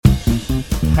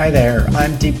Hi there,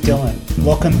 I'm Deep Dillon.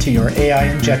 Welcome to your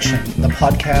AI Injection, the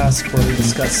podcast where we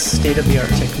discuss state-of-the-art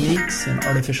techniques in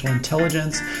artificial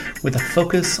intelligence with a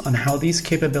focus on how these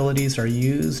capabilities are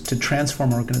used to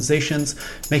transform organizations,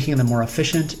 making them more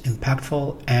efficient,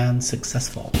 impactful, and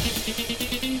successful.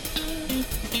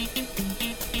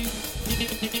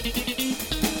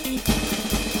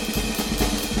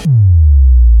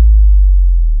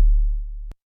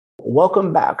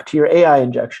 Welcome back to your AI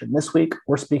Injection. This week,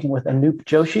 we're speaking with Anoop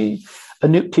Joshi.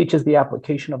 Anoop teaches the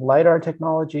application of LiDAR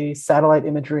technology, satellite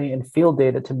imagery, and field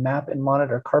data to map and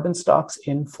monitor carbon stocks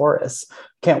in forests.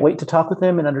 Can't wait to talk with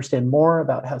him and understand more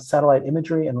about how satellite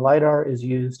imagery and LiDAR is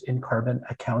used in carbon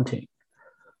accounting.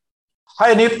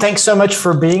 Hi, Anoop. Thanks so much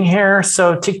for being here.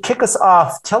 So to kick us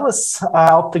off, tell us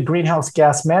about the Greenhouse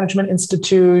Gas Management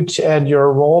Institute and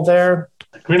your role there.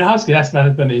 Greenhouse Gas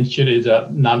Management Institute is a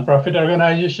nonprofit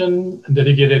organization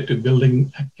dedicated to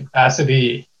building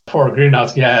capacity for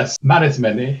greenhouse gas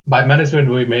management. By management,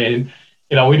 we mean,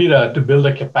 we need to build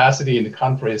a capacity in the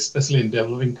countries, especially in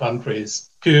developing countries,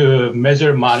 to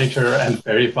measure, monitor, and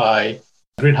verify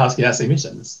greenhouse gas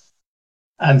emissions.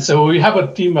 And so we have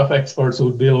a team of experts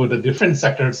who deal with the different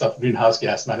sectors of Greenhouse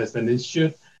Gas Management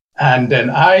Institute. And then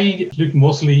I look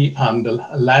mostly on the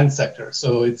land sector.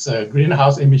 So it's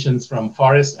greenhouse emissions from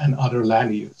forest and other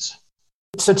land use.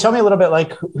 So tell me a little bit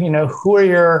who are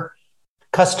your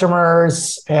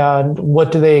customers and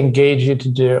what do they engage you to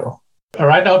do?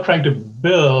 Right now, trying to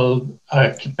build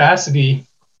a capacity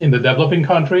in the developing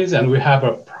countries. And we have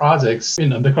a projects,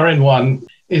 the current one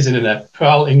is in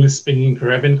 12 English-speaking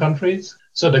Caribbean countries.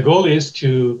 So the goal is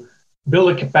to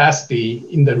build a capacity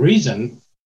in the region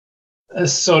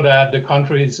so that the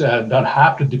countries don't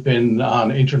have to depend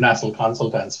on international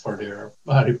consultants for their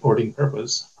reporting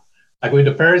purpose. Like with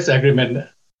the Paris Agreement,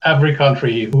 every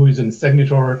country who is a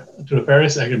signatory to the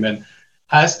Paris Agreement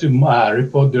has to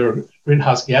report their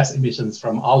greenhouse gas emissions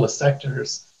from all the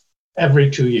sectors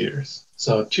every 2 years.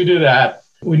 So to do that,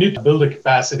 we need to build a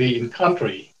capacity in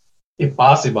country, if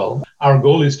possible. Our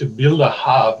goal is to build a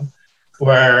hub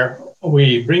where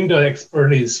we bring the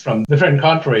expertise from different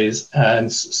countries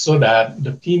and so that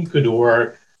the team could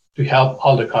work to help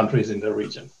all the countries in the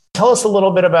region. Tell us a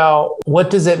little bit about what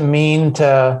does it mean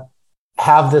to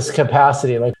have this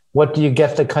capacity? Like, what do you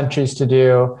get the countries to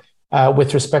do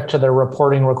with respect to their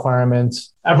reporting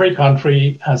requirements? Every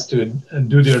country has to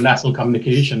do their national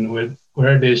communication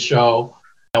where they show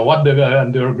what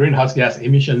their greenhouse gas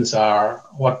emissions are,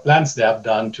 what plans they have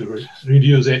done to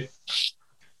reduce it.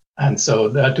 And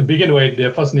so to begin with,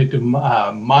 they first need to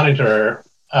monitor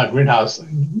greenhouse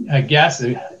gas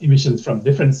emissions from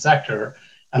different sectors.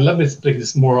 And let me split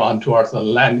this more on towards the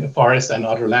land, forest and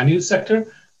other land use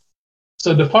sector.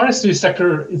 So the forestry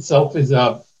sector itself is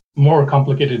more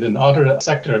complicated than other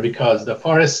sector because the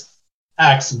forest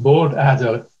acts both as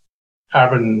a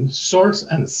carbon source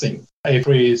and sink. If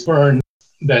we burn,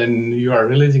 then you are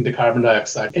releasing the carbon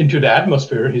dioxide into the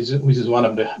atmosphere, which is one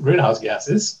of the greenhouse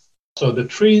gases. So the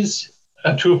trees,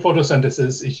 through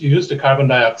photosynthesis, use the carbon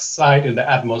dioxide in the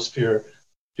atmosphere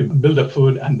to build the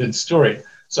food and then store it.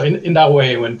 So in that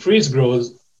way, when trees grow,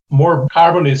 more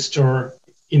carbon is stored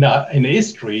in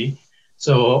each tree.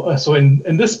 So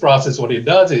in this process, what it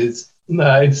does is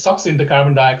it sucks in the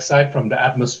carbon dioxide from the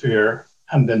atmosphere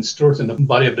and then stores in the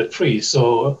body of the tree.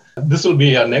 So this will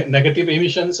be a negative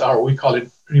emissions, or we call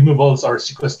it removals or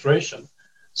sequestration.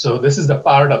 So this is the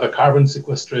part of a carbon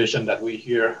sequestration that we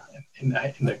hear in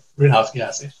the greenhouse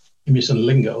gas emission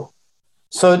lingo.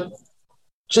 So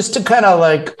just to kind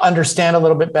of understand a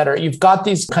little bit better, you've got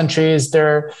these countries,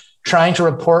 they're trying to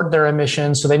report their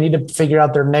emissions, so they need to figure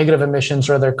out their negative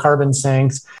emissions or their carbon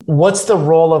sinks. What's the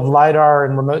role of LiDAR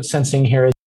and remote sensing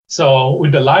here? So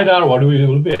with the LiDAR, what we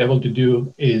will be able to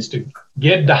do is to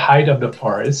get the height of the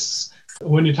forests.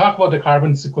 When you talk about the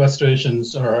carbon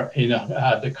sequestrations or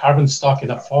the carbon stock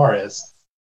in a forest,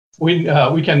 we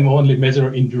can only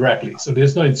measure indirectly. So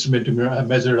there's no instrument to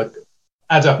measure,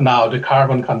 as of now, the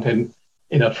carbon content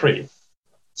in a tree.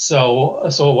 So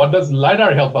what does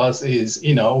LiDAR help us is,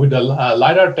 with the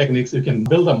LiDAR techniques, you can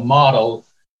build a model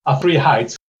of tree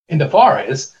heights in the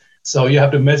forest. So you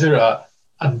have to measure a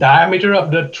diameter of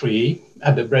the tree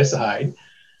at the breast height,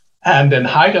 and then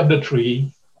height of the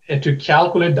tree to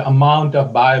calculate the amount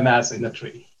of biomass in the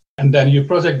tree. And then you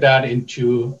project that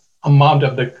into amount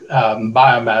of the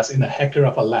biomass in a hectare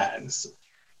of a land.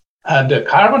 And the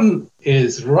carbon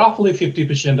is roughly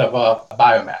 50% of a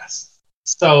biomass.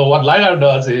 So what LiDAR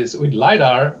does is, with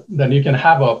LiDAR, then you can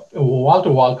have a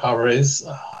wall-to-wall coverage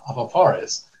of a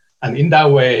forest. And in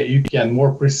that way, you can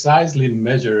more precisely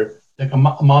measure the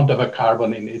amount of a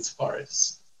carbon in its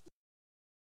forest.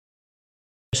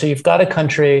 So you've got a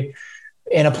country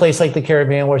in a place like the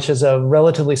Caribbean, which is a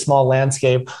relatively small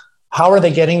landscape. How are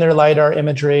they getting their LiDAR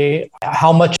imagery?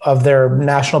 How much of their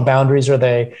national boundaries are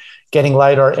they getting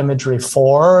LiDAR imagery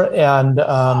for? And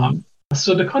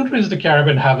so the countries in the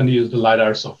Caribbean haven't used the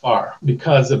LiDAR so far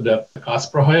because of the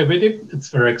cost prohibitive. It's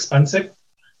very expensive.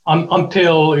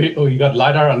 Until you got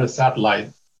LiDAR on a satellite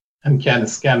and can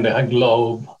scan the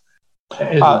globe.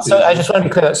 So I just want to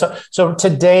be clear. So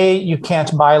today you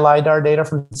can't buy LiDAR data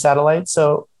from satellites.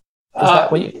 So is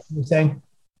that what you're saying?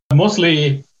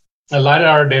 Mostly,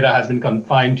 LiDAR data has been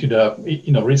confined to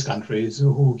the rich countries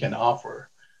who can offer.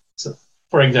 So,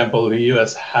 for example, the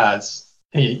U.S. has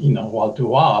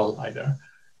wall-to-wall LiDAR,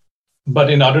 but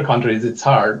in other countries it's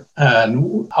hard.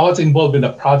 And I was involved in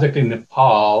a project in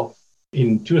Nepal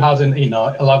in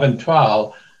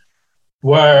 2011-12,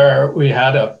 where we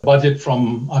had a budget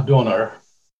from a donor,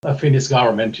 a Finnish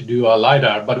government, to do a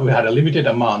LiDAR, but we had a limited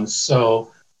amount.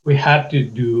 So we had to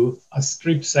do a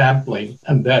strip sampling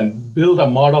and then build a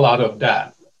model out of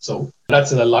that. So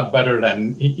that's a lot better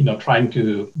than trying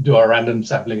to do a random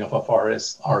sampling of a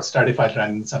forest or stratified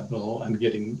random sample and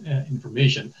getting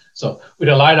information. So with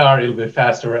a LiDAR, it'll be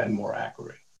faster and more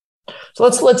accurate. So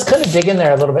let's kind of dig in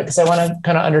there a little bit, because I want to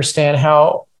kind of understand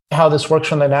how this works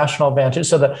from the national vantage.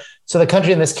 So the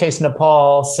country, in this case,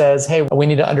 Nepal, says, hey, we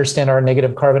need to understand our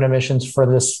negative carbon emissions for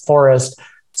this forest.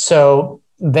 So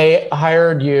they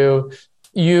hired you.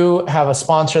 You have a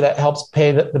sponsor that helps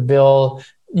pay the bill.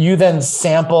 You then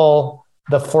sample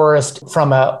the forest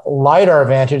from a LiDAR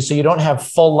vantage. So you don't have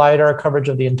full LiDAR coverage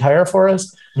of the entire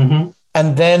forest. Mm-hmm.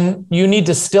 And then you need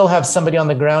to still have somebody on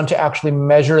the ground to actually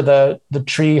measure the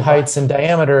tree heights and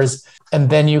diameters. And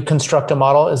then you construct a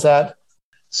model. Is that?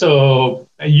 So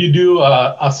you do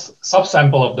a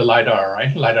subsample of the LiDAR,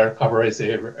 right? LiDAR covers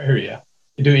area.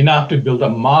 You do enough to build a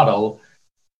model.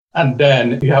 And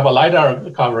then you have a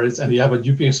LiDAR coverage and you have a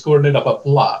GPS coordinate of a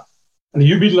plot. And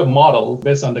you build a model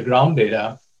based on the ground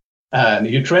data. And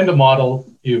you train the model,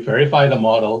 you verify the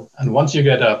model. And once you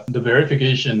get the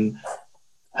verification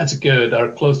as good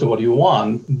or close to what you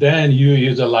want, then you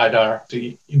use a LiDAR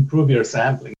to improve your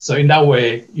sampling. So in that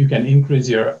way, you can increase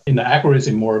your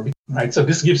accuracy more, right? So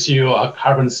this gives you a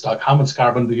carbon stock. How much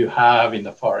carbon do you have in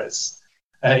the forest?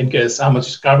 In case how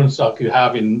much carbon stock you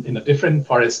have in the different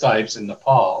forest types in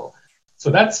Nepal. So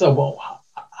that's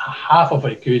half of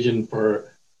an equation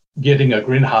for getting a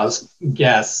greenhouse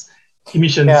gas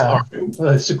emissions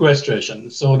or sequestration.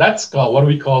 So that's called, what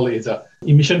we call is a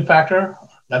emission factor.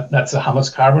 That's how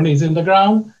much carbon is in the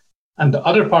ground. And the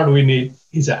other part we need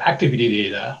is activity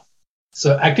data.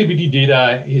 So activity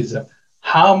data is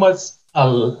how much a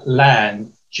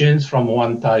land changed from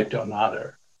one type to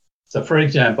another. So for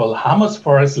example, how much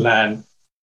forest land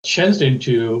changed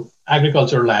into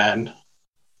agriculture land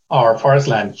or forest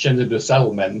land changed into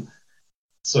settlement.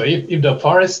 So if the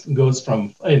forest goes from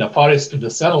forest to the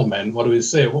settlement, what do we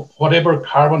say? Whatever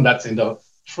carbon that's in the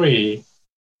tree,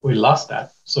 we lost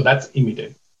that. So that's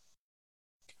emitted.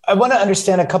 I want to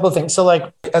understand a couple of things. So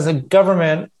like as a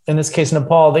government, in this case,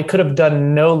 Nepal, they could have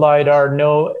done no LiDAR,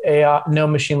 no AI, no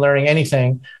machine learning,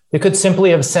 anything. They could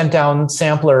simply have sent down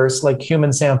samplers, like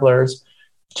human samplers,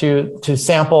 to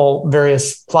sample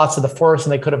various plots of the forest,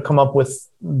 and they could have come up with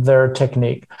their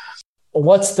technique.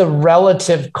 What's the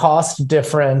relative cost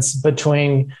difference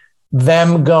between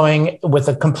them going with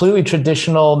a completely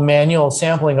traditional manual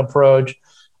sampling approach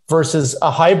versus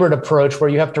a hybrid approach where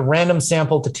you have to random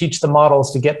sample to teach the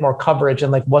models to get more coverage?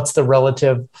 And like, what's the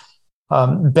relative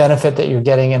benefit that you're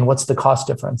getting, and what's the cost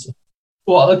difference?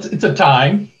 Well, it's a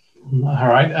time, all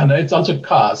right, and it's also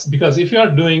cost, because if you are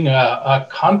doing a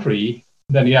country,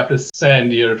 then you have to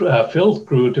send your field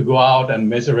crew to go out and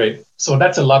measure it. So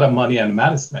that's a lot of money and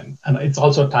management, and it's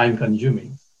also time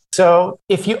consuming. So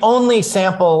if you only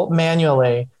sample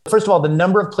manually, first of all, the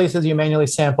number of places you manually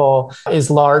sample is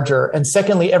larger. And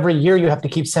secondly, every year you have to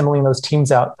keep sampling those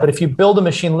teams out. But if you build a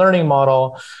machine learning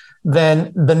model,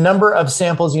 then the number of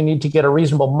samples you need to get a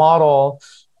reasonable model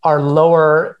are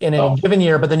lower in a given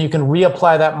year, but then you can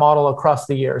reapply that model across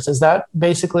the years. Is that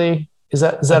basically, is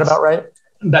that about right?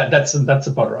 That's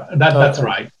about right. That's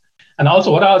right. And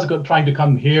also what I was trying to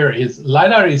come here is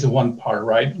LiDAR is one part,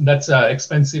 right? That's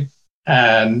expensive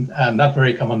and not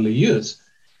very commonly used.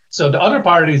 So the other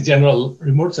part is general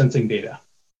remote sensing data.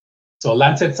 So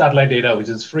Landsat satellite data, which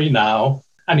is free now,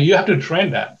 and you have to train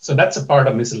that. So that's a part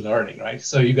of machine learning, right?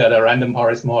 So you got a random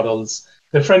forest models,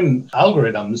 different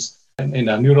algorithms in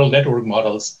neural network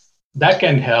models that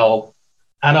can help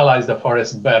analyze the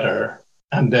forest better.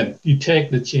 And then you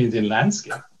take the change in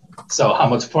landscape. So how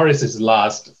much forest is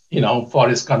lost,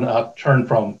 forest can turn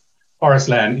from forest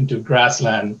land into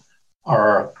grassland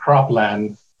or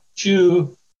cropland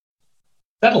to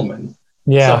settlement.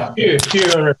 Yeah. So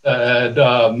here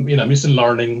the machine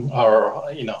learning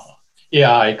or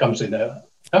AI comes in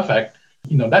effect.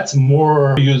 That's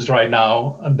more used right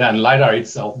now than LiDAR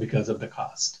itself because of the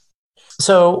cost.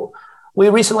 So we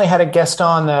recently had a guest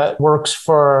on that works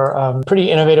for a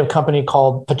pretty innovative company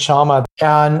called Pachama.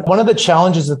 And one of the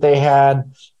challenges that they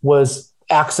had was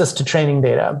access to training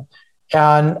data.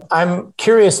 And I'm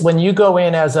curious, when you go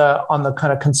in on the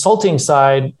kind of consulting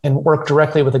side and work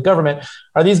directly with the government,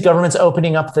 are these governments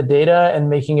opening up the data and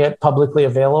making it publicly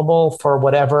available for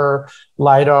whatever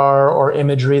LiDAR or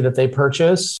imagery that they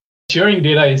purchase? Sharing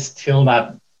data is still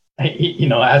not,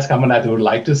 as common as we would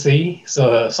like to see.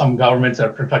 So some governments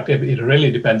are protective. It really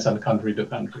depends on country to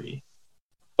country.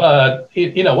 But,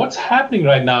 what's happening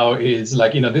right now is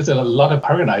there's a lot of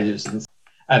organizations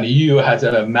and EU has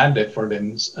a mandate for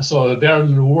them. So they're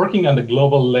working on the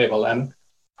global level, and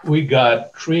we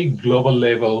got 3 global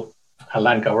level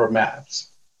land cover maps.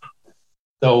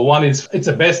 So one is,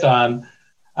 it's based on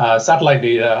satellite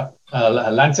data,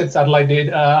 Landsat satellite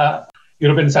data,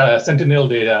 European Sentinel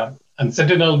data, and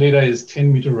Sentinel data is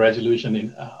 10-meter resolution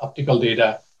in optical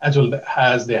data, as well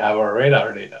as they have our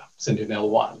radar data,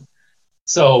 Sentinel-1.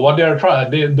 So what they're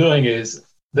doing is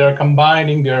they're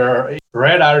combining their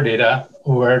radar data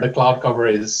where the cloud cover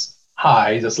is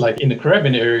high, just like in the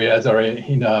Caribbean areas or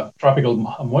in tropical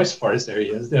moist forest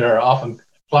areas. There are often,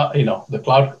 the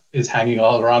cloud is hanging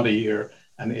all around the year,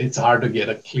 and it's hard to get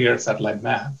a clear satellite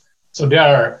map. So they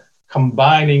are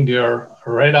combining their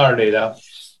radar data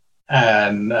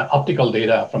and optical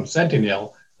data from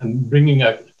Sentinel and bringing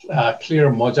a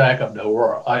clear mosaic of the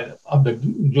world, of the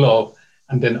globe,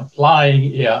 and then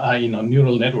applying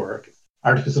neural network,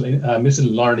 artificial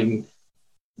machine learning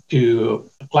to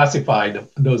classify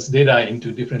those data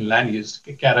into different land use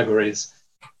categories.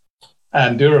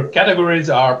 And their categories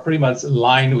are pretty much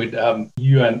aligned with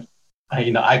UN,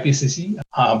 IPCC.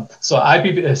 So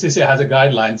IPCC has a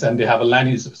guidelines, and they have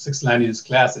a 6 land use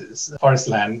classes: forest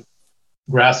land,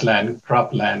 grassland,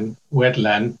 cropland,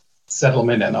 wetland,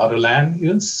 settlement, and other land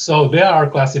use. So they are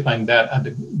classifying that at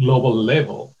the global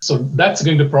level. So that's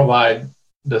going to provide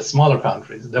the smaller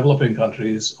countries, developing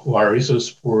countries who are resource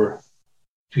poor,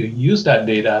 to use that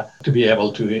data to be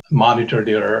able to monitor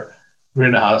their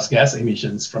greenhouse gas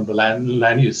emissions from the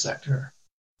land use sector.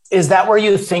 Is that where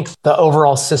you think the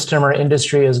overall system or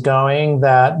industry is going,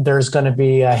 that there's going to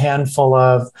be a handful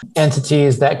of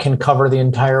entities that can cover the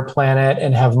entire planet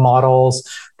and have models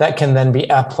that can then be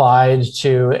applied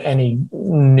to any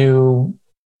new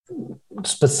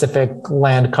specific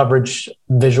land coverage,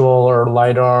 visual or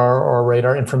LiDAR or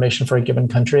radar information for a given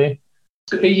country?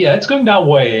 Yeah, it's going that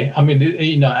way. I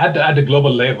mean, at the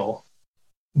global level.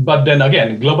 But then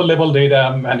again, global level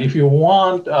data, and if you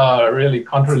want really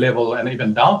country level and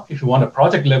even down, if you want a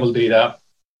project level data,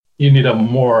 you need a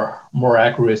more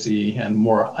accuracy and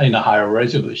more in a higher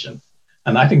resolution.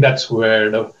 And I think that's where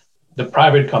the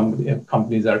private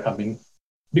companies are coming.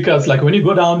 Because when you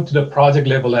go down to the project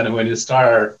level and when you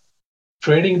start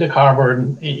trading the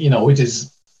carbon, which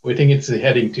is, we think it's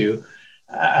heading to,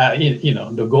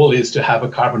 the goal is to have a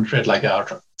carbon trade like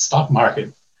our stock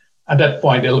market. At that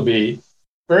point, it'll be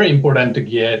very important to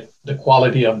get the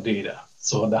quality of data.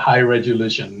 So the high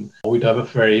resolution, we'd have a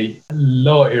very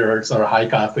low errors or high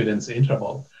confidence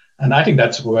interval. And I think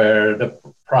that's where the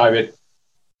private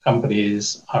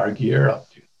companies are geared up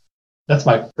to. That's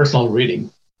my personal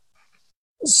reading.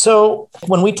 So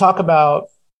when we talk about,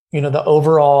 the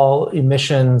overall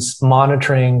emissions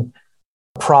monitoring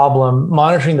problem,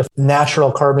 monitoring the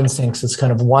natural carbon sinks is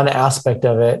kind of one aspect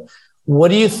of it. What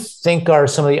do you think are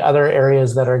some of the other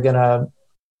areas that are going to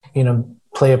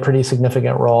play a pretty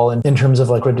significant role in terms of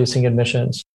reducing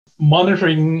emissions?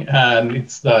 Monitoring, and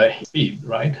it's the speed,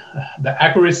 right? The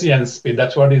accuracy and speed,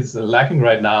 that's what is lacking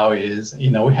right now is,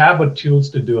 we have the tools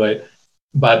to do it,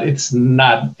 but it's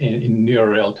not in near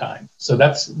real time. So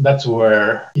that's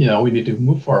where, we need to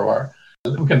move forward.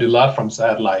 We can do a lot from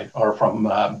satellite or from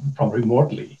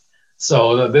remotely.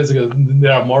 So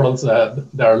there are models that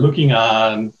are looking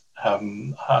on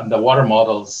the water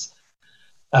models,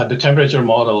 the temperature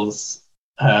models,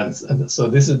 and so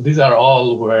these are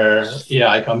all where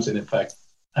AI comes in effect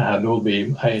and will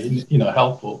be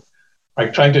helpful,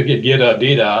 like trying to get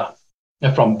data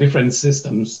from different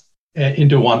systems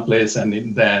into one place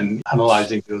and then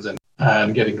analyzing those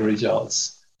and getting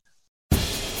results.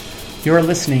 You're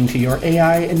listening to Your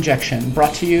AI Injection,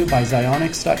 brought to you by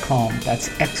Xionyx.com. That's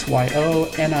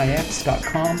XYONIX.com.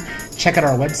 Check out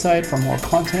our website for more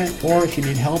content, or if you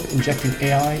need help injecting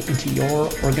AI into your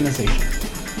organization.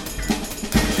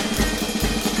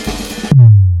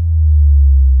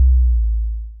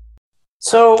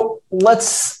 So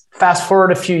let's fast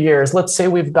forward a few years. Let's say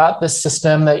we've got this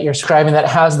system that you're describing that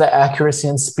has the accuracy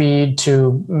and speed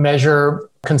to measure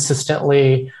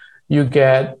consistently. You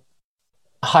get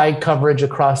high coverage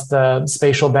across the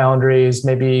spatial boundaries,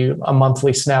 maybe a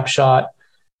monthly snapshot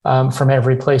from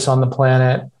every place on the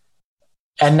planet.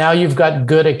 And now you've got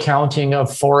good accounting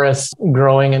of forests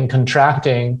growing and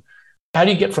contracting. How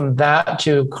do you get from that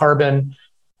to carbon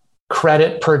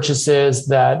credit purchases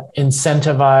that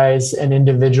incentivize an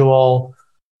individual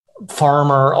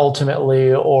farmer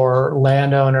ultimately, or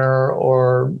landowner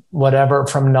or whatever,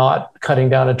 from not cutting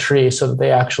down a tree so that they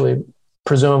actually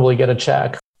presumably get a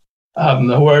check?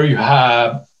 Where you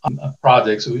have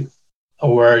projects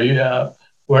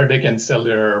where they can sell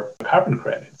their carbon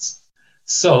credits.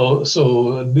 So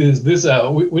this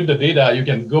with the data, you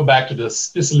can go back to the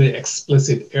specifically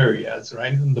explicit areas,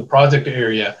 right? In the project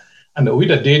area, and with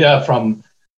the data from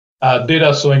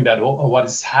data showing that what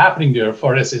is happening there,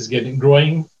 forest is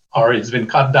growing or it's been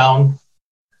cut down.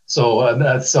 So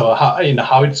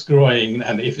how it's growing,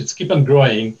 and if it's keep on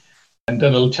growing, and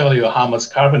then it'll tell you how much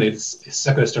carbon is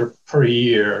sequestered per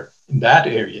year in that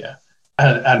area.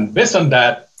 And based on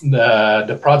that,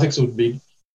 the projects would be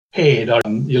paid, or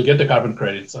you'll get the carbon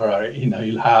credits, or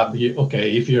you'll have,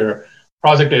 if your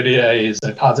project area is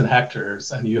 1,000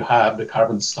 hectares and you have the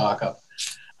carbon stock of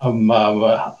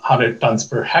 100 tons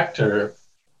per hectare,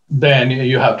 then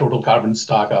you have total carbon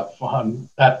stock of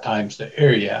that times the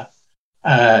area.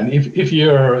 And if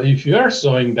you're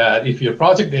showing that if your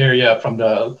project area from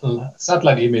the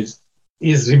satellite image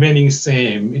is remaining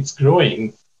same, it's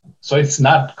growing, so it's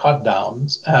not cut down.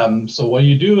 So what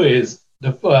you do is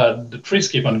the trees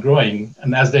keep on growing,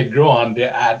 and as they grow on, they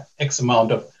add X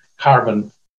amount of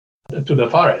carbon to the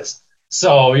forest.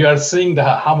 So you are seeing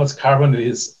how much carbon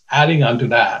is adding onto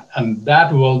that, and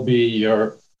that will be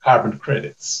your carbon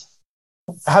credits.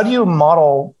 How do you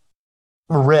model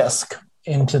risk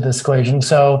into this equation?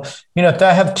 So, if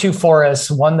I have two forests,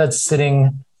 one that's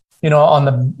sitting, on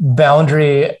the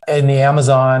boundary in the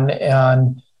Amazon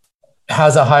and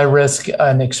has a high risk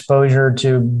and exposure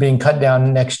to being cut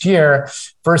down next year,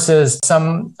 versus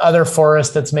some other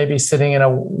forest that's maybe sitting in a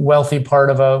wealthy part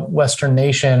of a Western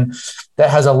nation that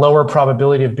has a lower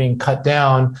probability of being cut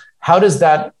down, how does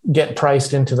that get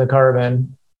priced into the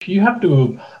carbon? You have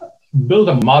to build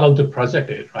a model to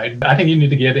project it, right? I think you need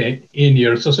to get in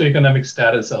your socioeconomic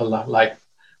status, like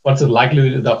what's the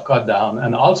likelihood of cut down,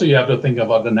 and also you have to think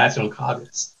about the natural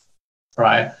causes,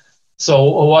 right? So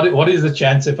what is the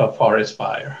chance of a forest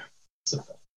fire,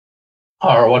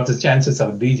 or what's the chances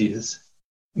of disease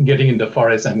getting in the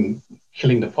forest and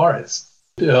killing the forest?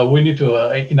 We need to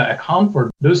account for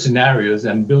those scenarios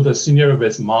and build a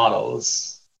scenario-based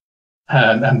models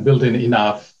and build in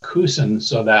enough cushion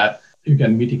so that you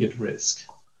can mitigate risk.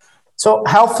 So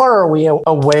how far are we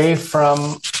away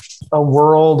from a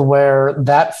world where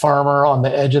that farmer on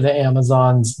the edge of the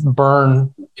Amazon's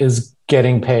burn is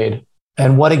getting paid?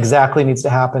 And what exactly needs to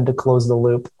happen to close the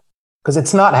loop? Because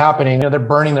it's not happening. They're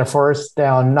burning their forests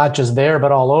down, not just there,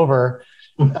 but all over,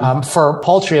 for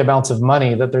paltry amounts of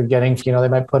money that they're getting. They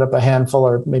might put up a handful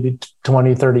or maybe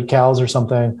 20, 30 cows or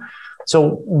something.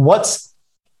 So what's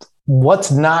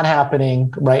not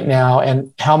happening right now,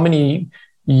 and how many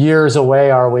years away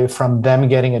are we from them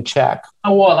getting a check?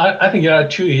 Well, I think there are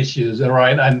two issues,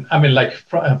 right? And I mean, like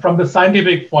from the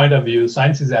scientific point of view,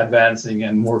 science is advancing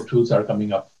and more tools are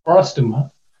coming up for us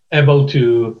to able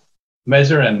to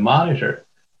measure and monitor.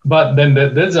 But then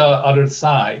there's a other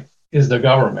side, is the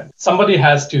government. Somebody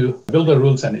has to build the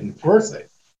rules and enforce it,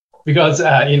 because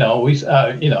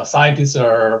scientists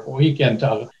we can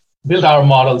build our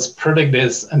models, predict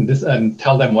this and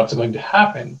tell them what's going to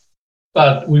happen,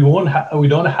 but we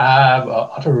don't have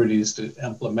authorities to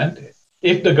implement it.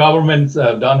 If the governments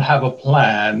don't have a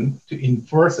plan to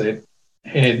enforce it,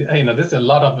 and there's a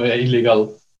lot of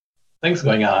illegal things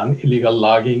going on, illegal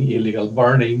logging, illegal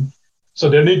burning. So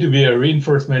there needs to be a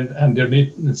reinforcement, and there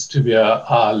needs to be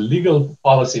a legal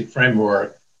policy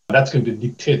framework that's going to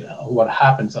dictate what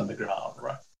happens on the ground,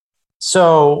 right?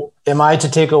 So am I to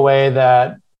take away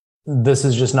that this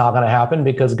is just not going to happen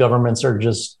because governments are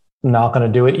just not going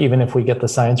to do it, even if we get the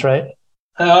science right?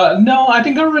 No, I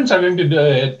think governments are going to do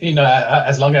it,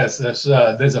 as long as there's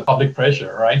a public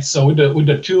pressure, right? So with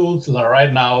the tools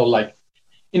right now, like,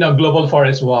 Global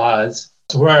Forest Watch,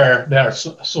 where they are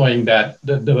showing that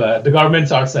the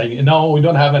governments are saying, no, we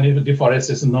don't have any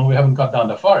deforestation, no, we haven't cut down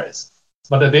the forest.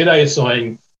 But the data is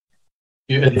showing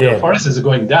the forest is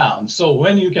going down. So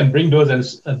when you can bring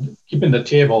those and keep in the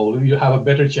table, you have a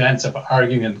better chance of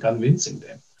arguing and convincing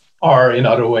them. Or in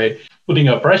other way, putting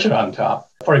a pressure on top.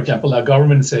 For example, a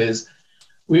government says,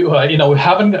 we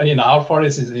haven't, our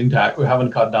forest is intact. We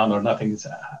haven't cut down or nothing's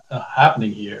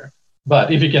happening here.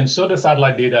 But if you can show the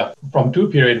satellite data from two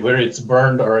periods where it's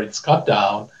burned or it's cut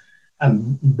down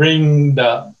and bring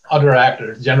the other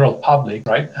actors, general public,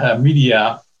 right,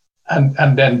 media,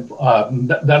 and then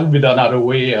that'll be another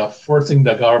way of forcing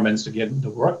the governments to get the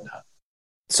work done.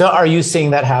 So are you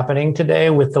seeing that happening today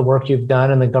with the work you've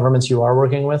done and the governments you are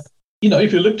working with?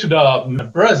 If you look to the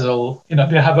Brazil,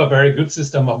 they have a very good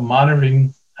system of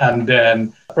monitoring and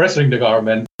then pressuring the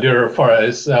government. Their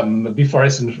forest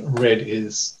deforestation rate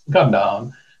is gone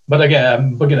down. But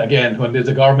again, when there's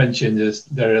a government changes,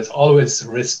 there is always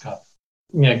risk of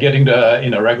getting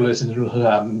the regulations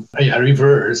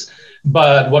reversed.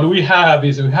 But what we have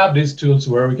is these tools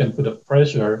where we can put a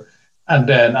pressure. And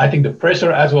then I think the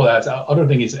pressure as well as other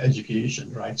thing is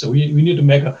education, right? So we need to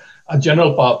make a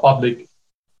general public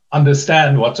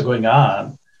understand what's going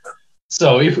on.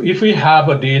 So if we have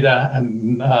a data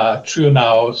and through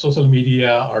now social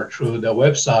media or through the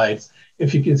websites,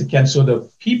 if you can show the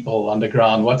people on the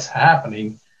ground what's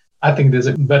happening, I think there's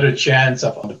a better chance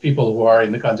of the people who are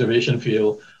in the conservation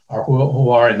field or who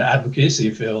are in the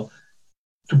advocacy field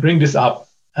to bring this up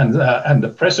and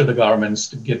the pressure the governments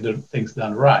to get the things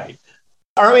done right.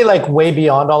 Aren't we way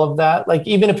beyond all of that?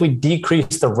 Even if we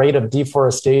decrease the rate of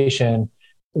deforestation,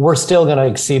 we're still going to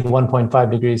exceed 1.5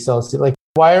 degrees Celsius.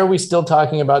 Why are we still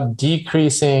talking about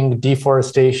decreasing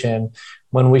deforestation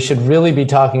when we should really be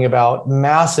talking about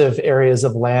massive areas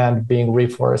of land being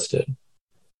reforested?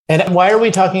 And why are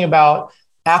we talking about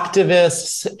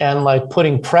activists and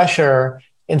putting pressure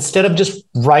instead of just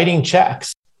writing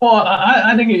checks? Well,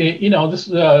 I think, this,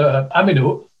 the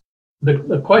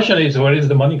question is, where is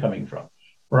the money coming from,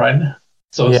 right?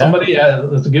 So somebody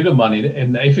has to give the money.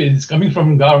 And if it's coming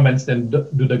from governments, then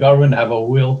do the government have a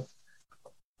will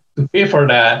to pay for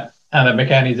that and a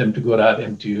mechanism to go out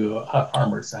into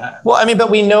farmers' hands? Well, but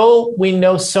we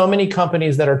know so many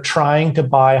companies that are trying to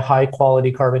buy high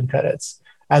quality carbon credits.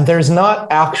 And there's not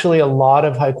actually a lot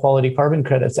of high quality carbon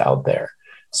credits out there.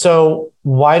 So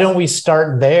why don't we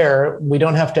start there? We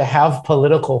don't have to have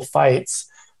political fights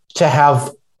to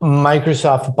have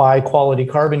Microsoft buy quality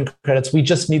carbon credits. We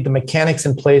just need the mechanics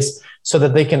in place so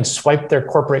that they can swipe their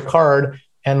corporate card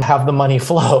and have the money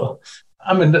flow.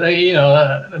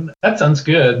 That sounds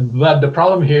good. But the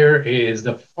problem here is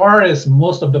the forest,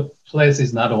 most of the place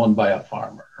is not owned by a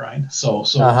farmer, right? So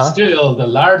still the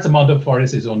large amount of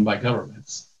forest is owned by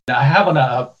governments. I have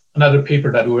another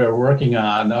paper that we're working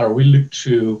on, or we look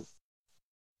to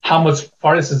how much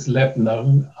forest is left in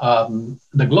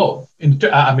the globe,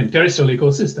 terrestrial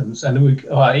ecosystems.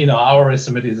 And our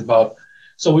estimate is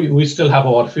we still have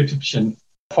about 50%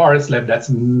 forest left that's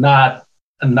not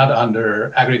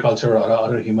under agriculture or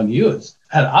other human use.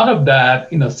 And out of that,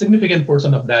 significant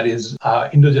portion of that is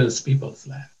indigenous people's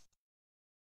land.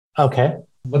 Okay.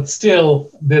 But still,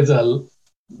 there's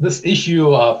this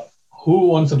issue of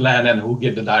who owns the land and who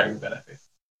get the direct benefit.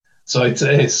 So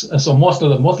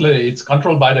mostly it's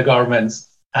controlled by the governments,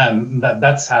 and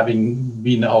that's having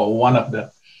been one of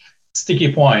the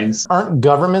sticky points. Aren't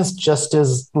governments just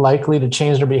as likely to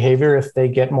change their behavior if they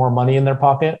get more money in their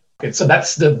pocket? Okay, so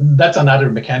that's another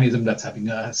mechanism that's having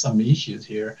some issues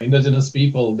here. Indigenous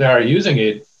people, they are using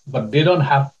it, but they don't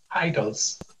have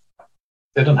titles.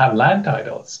 They don't have land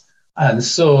titles. And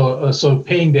so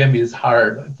paying them is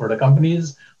hard for the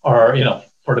companies or,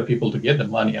 for the people to get the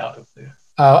money out of there.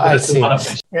 Oh, I see.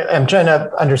 I'm trying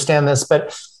to understand this,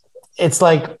 but it's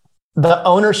the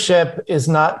ownership is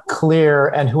not clear,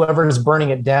 and whoever is burning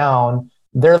it down,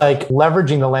 they're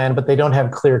leveraging the land, but they don't have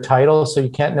clear title. So you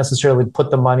can't necessarily put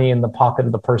the money in the pocket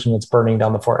of the person that's burning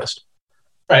down the forest.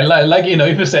 Right.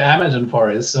 If you say Amazon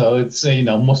forest, so it's,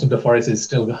 most of the forest is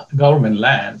still government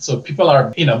land. So people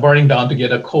are, burning down to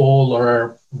get a coal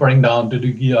or burning down to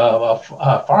do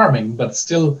farming, but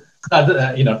still,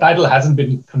 title hasn't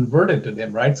been converted to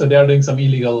them, right? So they're doing some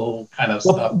illegal kind of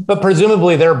stuff. But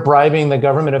presumably they're bribing the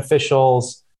government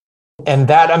officials, and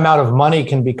that amount of money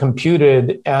can be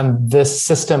computed, and this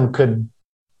system could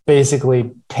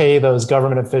basically pay those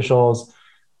government officials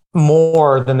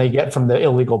more than they get from the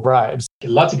illegal bribes.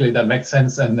 Logically, that makes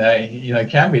sense, and it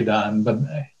can be done, but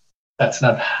that's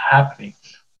not happening.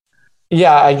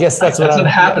 Yeah, I guess that's not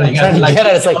happening. I'm trying to get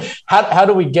at. It's how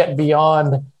do we get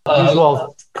beyond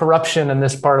usual corruption in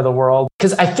this part of the world?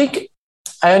 Because I think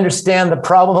I understand the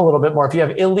problem a little bit more. If you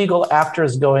have illegal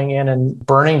actors going in and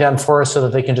burning down forests so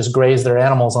that they can just graze their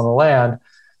animals on the land,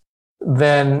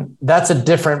 then that's a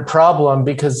different problem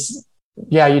because,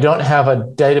 you don't have a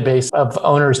database of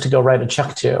owners to go write a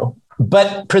check to.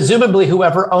 But presumably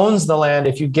whoever owns the land,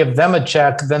 if you give them a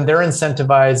check, then they're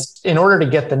incentivized in order to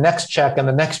get the next check and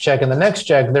the next check and the next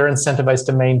check, they're incentivized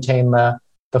to maintain the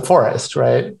forest,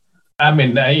 right? I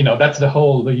mean, that's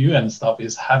the UN stuff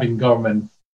is having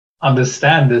government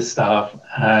understand this stuff,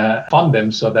 fund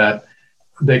them so that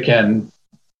they can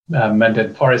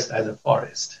maintain forest as a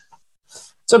forest.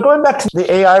 So going back to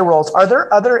the AI roles, are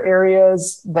there other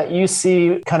areas that you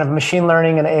see kind of machine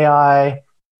learning and AI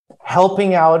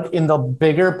helping out in the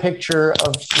bigger picture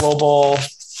of global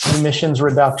emissions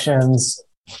reductions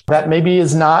that maybe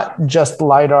is not just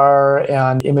LiDAR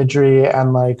and imagery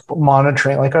and like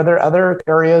monitoring? Like, are there other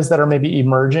areas that are maybe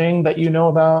emerging that you know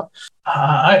about?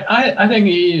 I think,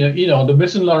 the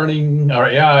machine learning or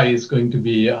AI is going to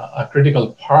be a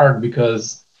critical part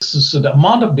because so the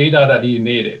amount of data that you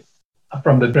needed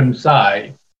from the trim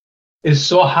side is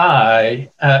so high,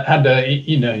 and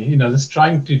just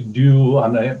trying to do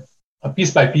on a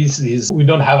piece by piece is we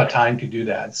don't have a time to do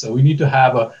that. So we need to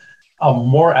have a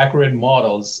more accurate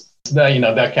models that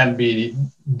that can be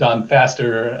done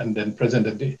faster and then present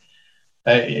the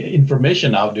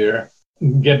information out there,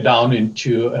 get down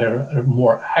into a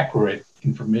more accurate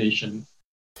information.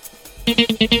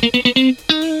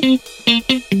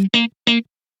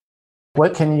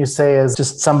 What can you say as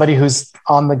just somebody who's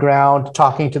on the ground,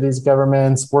 talking to these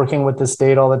governments, working with the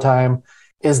state all the time?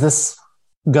 Is this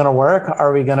going to work?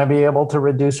 Are we going to be able to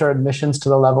reduce our emissions to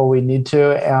the level we need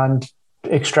to and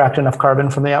extract enough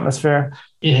carbon from the atmosphere?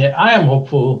 Yeah, I am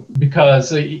hopeful because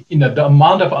the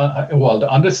amount of the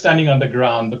understanding on the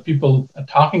ground, the people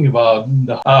talking about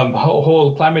the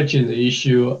whole climate change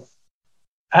issue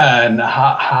and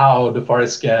how the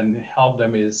forest can help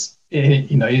them is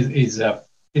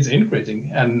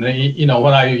increasing. And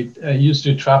when I used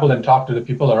to travel and talk to the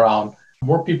people around,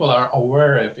 more people are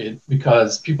aware of it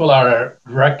because people are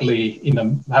directly,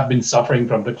 have been suffering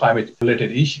from the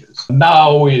climate-related issues.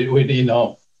 Now with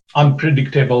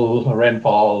unpredictable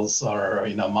rainfalls or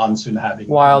monsoon having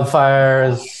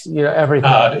wildfires,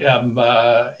 everything. And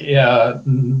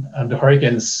the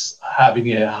hurricanes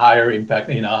having a higher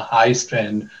impact, high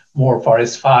strength, more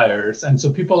forest fires, and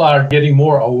so people are getting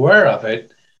more aware of it.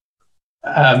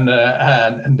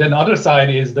 And then other side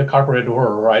is the corporate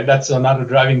world, right? That's another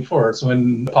driving force.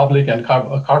 When public and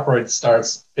corporate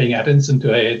starts paying attention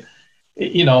to it,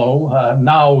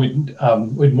 now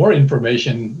with more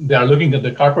information, they are looking at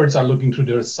the corporates are looking through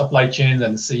their supply chains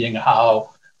and seeing how,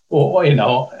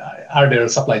 are their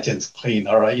supply chains clean,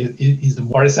 or is the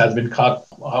forest has been cut,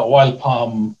 oil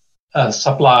palm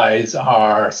supplies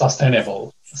are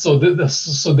sustainable. So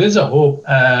there's a hope,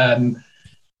 and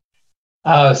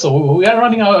so we are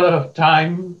running out of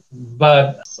time,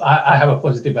 but I have a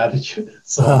positive attitude.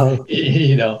 So,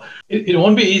 it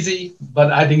won't be easy,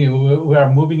 but I think we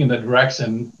are moving in the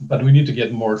direction, but we need to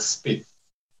get more speed.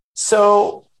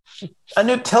 So,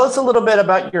 Anup, tell us a little bit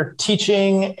about your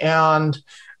teaching and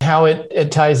how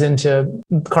it ties into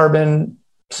carbon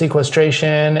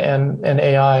sequestration and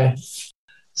AI.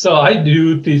 So I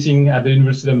do teaching at the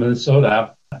University of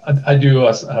Minnesota. I do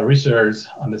research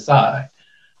on the side.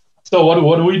 So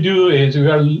what we do is we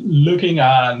are looking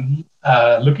at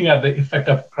the effect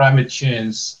of climate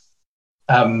change,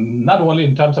 not only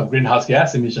in terms of greenhouse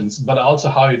gas emissions, but also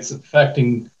how it's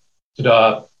affecting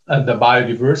the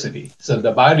biodiversity. So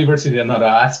the biodiversity, another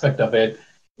aspect of it,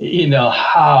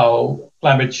 how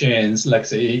climate change, like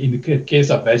say in the case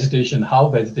of vegetation, how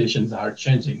vegetations are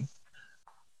changing.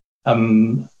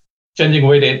 Changing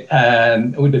with it,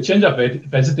 and with the change of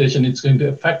vegetation, it's going to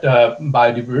affect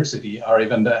biodiversity or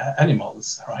even the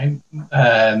animals, right?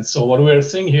 And so what we're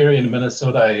seeing here in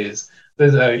Minnesota is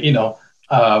there's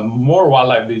more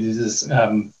wildlife diseases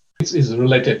is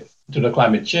related to the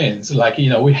climate change. Like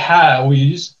we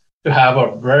used to have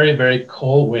a very, very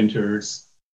cold winters.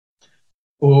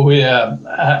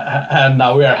 And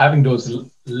now we are having those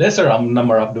lesser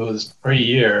number of those per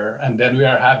year, and then we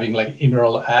are having like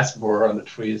emerald ash borer on the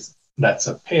trees. That's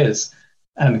a pest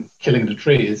and killing the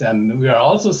trees. And we are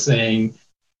also seeing,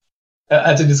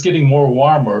 as it is getting more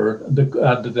warmer,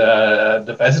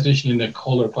 the vegetation in the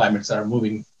colder climates are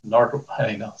moving north,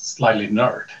 slightly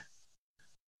north.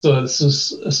 So that's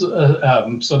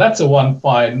the one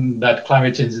point that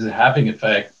climate change is having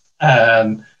effect.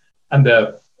 And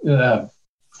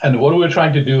what we're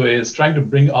trying to do is trying to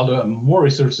bring all the more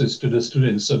resources to the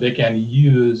students so they can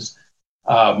use,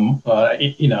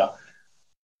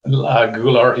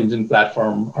 Google Earth Engine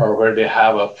platform, or where they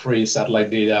have a free satellite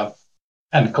data,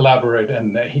 and collaborate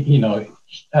and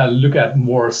look at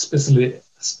more spatially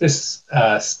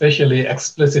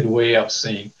explicit way of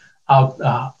seeing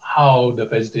how the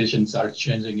vegetations are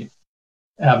changing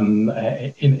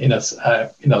in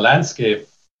a landscape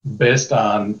based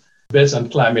on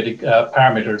climatic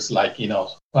parameters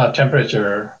like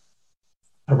temperature,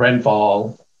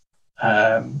 rainfall,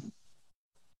 and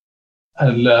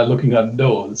looking at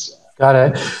those. Got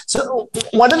it. So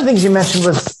one of the things you mentioned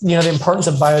was the importance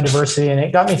of biodiversity, and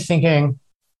it got me thinking.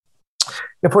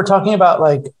 If we're talking about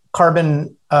like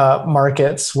carbon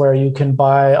markets where you can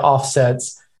buy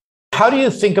offsets, how do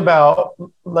you think about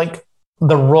like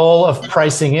the role of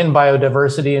pricing in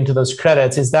biodiversity into those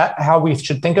credits? Is that how we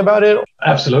should think about it?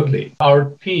 Absolutely.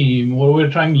 Our team, what we're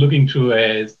looking to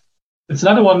is, it's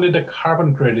not only the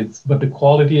carbon credits, but the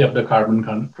quality of the carbon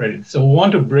credits. So we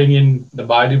want to bring in the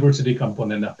biodiversity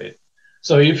component of it.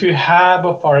 So if you have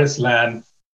a forest land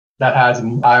that has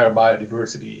higher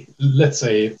biodiversity, let's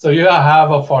say, so you have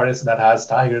a forest that has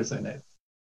tigers in it.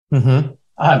 Mm-hmm.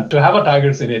 And to have a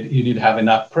tigers in it, you need to have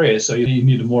enough prey. So you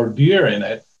need more deer in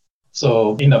it.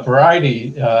 So in a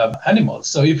variety of animals.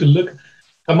 So if you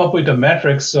come up with a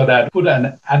metric so that put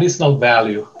an additional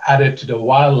value added to the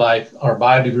wildlife or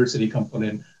biodiversity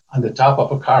component on the top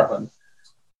of a carbon.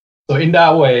 So in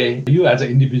that way, you as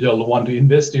an individual want to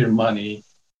invest your money.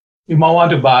 You might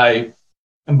want to buy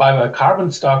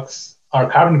carbon stocks or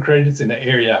carbon credits in an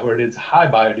area where there's high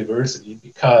biodiversity,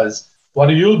 because what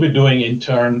you'll be doing in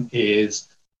turn is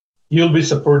you'll be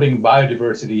supporting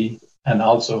biodiversity and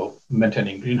also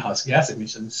maintaining greenhouse gas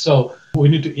emissions. So we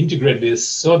need to integrate this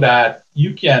so that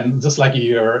you can, just like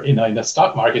you're in the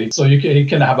stock market, so you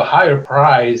can have a higher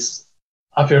price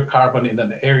of your carbon in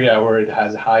an area where it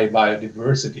has high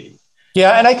biodiversity.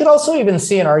 Yeah, and I could also even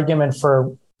see an argument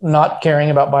for not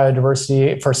caring about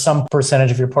biodiversity for some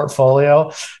percentage of your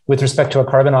portfolio with respect to a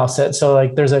carbon offset. So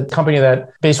like there's a company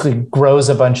that basically grows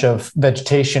a bunch of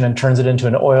vegetation and turns it into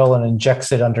an oil and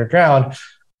injects it underground.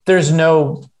 There's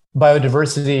no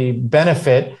biodiversity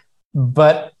benefit,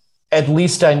 but at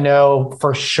least I know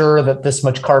for sure that this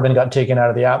much carbon got taken out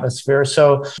of the atmosphere.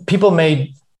 So people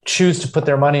may choose to put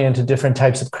their money into different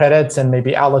types of credits and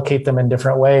maybe allocate them in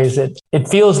different ways. It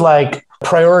feels like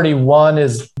priority one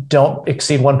is don't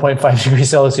exceed 1.5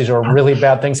 degrees Celsius or really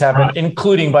bad things happen,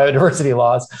 including biodiversity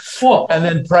loss. Cool. And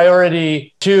then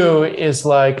priority two is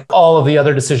like all of the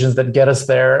other decisions that get us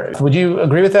there. Would you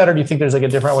agree with that? Or do you think there's like a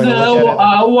different way to look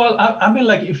at it? Well, I mean,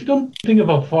 like if you don't think of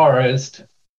a forest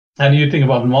and you think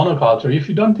about monoculture, if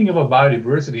you don't think about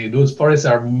biodiversity, those forests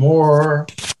are more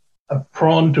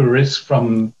prone to risk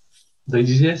from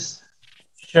diseases.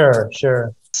 Sure.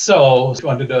 So if you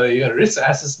want to do a risk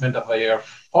assessment of your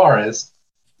forest,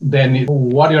 then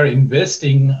what you're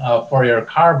investing for your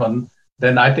carbon,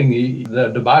 then I think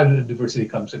the biodiversity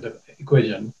comes into the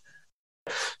equation.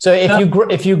 So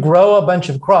if you grow a bunch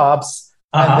of crops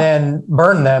and then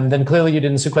burn them, then clearly you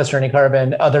didn't sequester any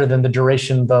carbon other than the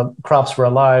duration the crops were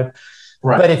alive.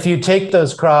 Right. But if you take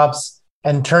those crops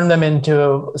and turn them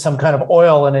into some kind of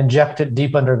oil and inject it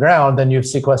deep underground, then you've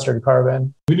sequestered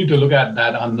carbon. We need to look at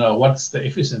that on what's the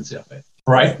efficiency of it,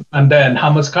 right? And then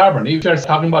how much carbon. If you're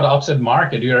talking about offset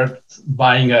market, you're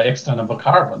buying an X ton of a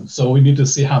carbon. So we need to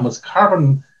see how much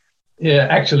carbon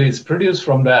actually is produced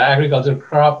from the agriculture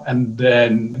crop and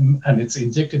it's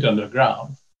injected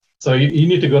underground. So you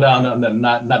need to go down on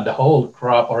not the whole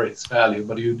crop or its value,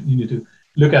 but you need to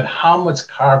look at how much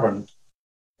carbon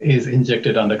is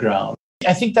injected underground.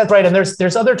 I think that's right. And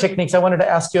there's other techniques. I wanted to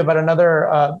ask you about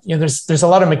another, there's a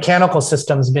lot of mechanical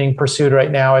systems being pursued right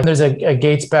now. And there's a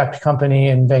Gates-backed company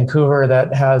in Vancouver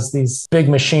that has these big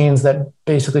machines that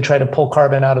basically try to pull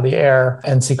carbon out of the air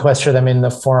and sequester them in the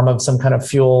form of some kind of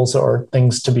fuels or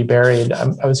things to be buried.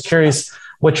 I was curious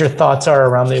what your thoughts are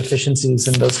around the efficiencies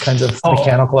in those kinds of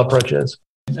mechanical approaches.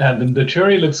 And the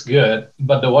theory looks good,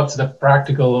 but what's the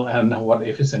practical and what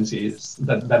efficiency is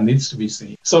that needs to be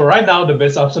seen. So right now, the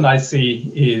best option I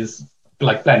see is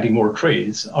like planting more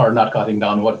trees or not cutting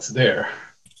down what's there.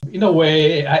 In a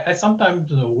way, I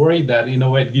sometimes worry that in a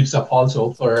way it gives up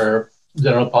also for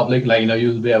general public, like,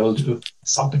 you'll be able to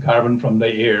suck the carbon from the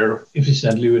air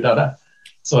efficiently without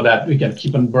so that we can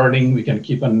keep on burning, we can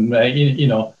keep on,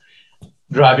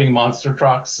 driving monster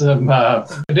trucks.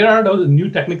 There are those new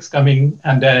techniques coming,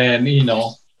 and then,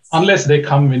 unless they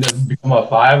become a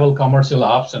viable commercial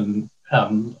option,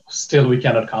 still we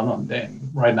cannot count on them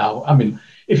right now. I mean,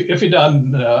 if you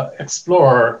don't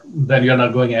explore, then you're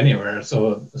not going anywhere.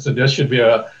 So there should be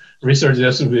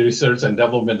research and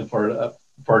development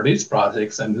for these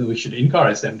projects, and we should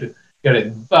encourage them to get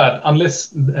it. But unless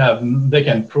they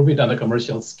can prove it on a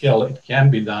commercial scale, it can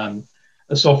be done.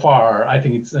 So far, I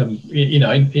think it's,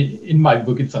 in my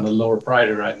book, it's on a lower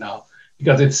priority right now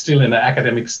because it's still in the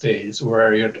academic stage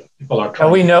where people are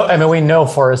trying. We know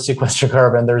forests sequester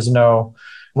carbon. There's no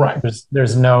Right.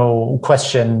 There's no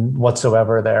question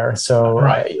whatsoever there. So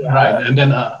right. And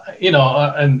then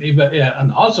and even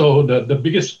and also the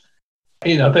biggest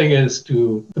thing is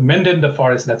to maintain the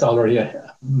forest that's already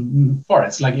a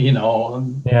forest, like the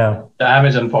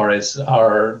Amazon forest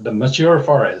or the mature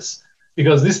forest,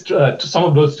 because this some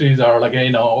of those trees are like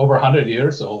over 100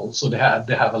 years old, so they have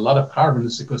a lot of carbon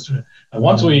sequestration. And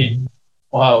once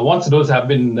those have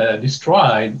been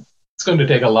destroyed, it's going to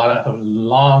take a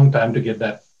long time to get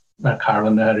that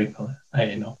carbon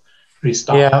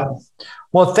restocked. Yeah.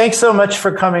 Well, thanks so much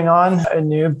for coming on,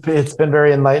 Anoop. It's been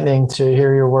very enlightening to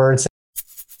hear your words.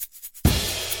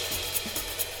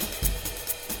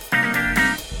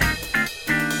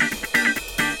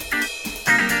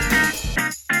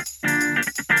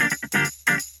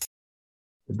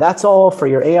 That's all for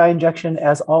your AI injection.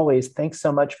 As always, thanks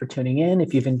so much for tuning in.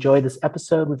 If you've enjoyed this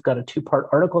episode, we've got a 2-part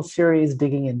article series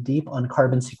digging in deep on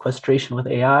carbon sequestration with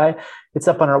AI. It's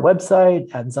up on our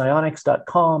website at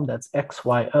xionyx.com. That's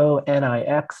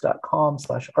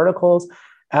XYONIX.com/articles.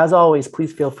 As always,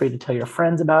 please feel free to tell your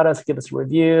friends about us, give us a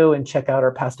review, and check out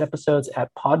our past episodes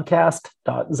at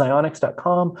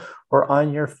podcast.xionyx.com or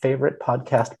on your favorite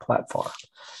podcast platform.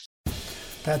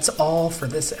 That's all for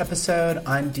this episode.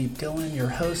 I'm Deep Dillon, your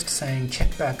host, saying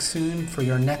check back soon for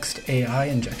your next AI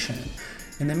injection.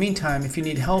 In the meantime, if you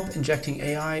need help injecting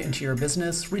AI into your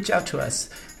business, reach out to us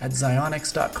at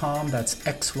xionyx.com. That's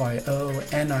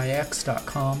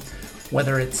XYONIX.com.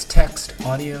 Whether it's text,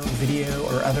 audio, video,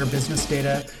 or other business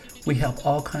data, we help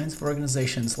all kinds of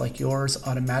organizations like yours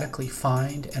automatically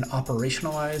find and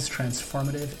operationalize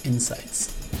transformative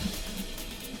insights.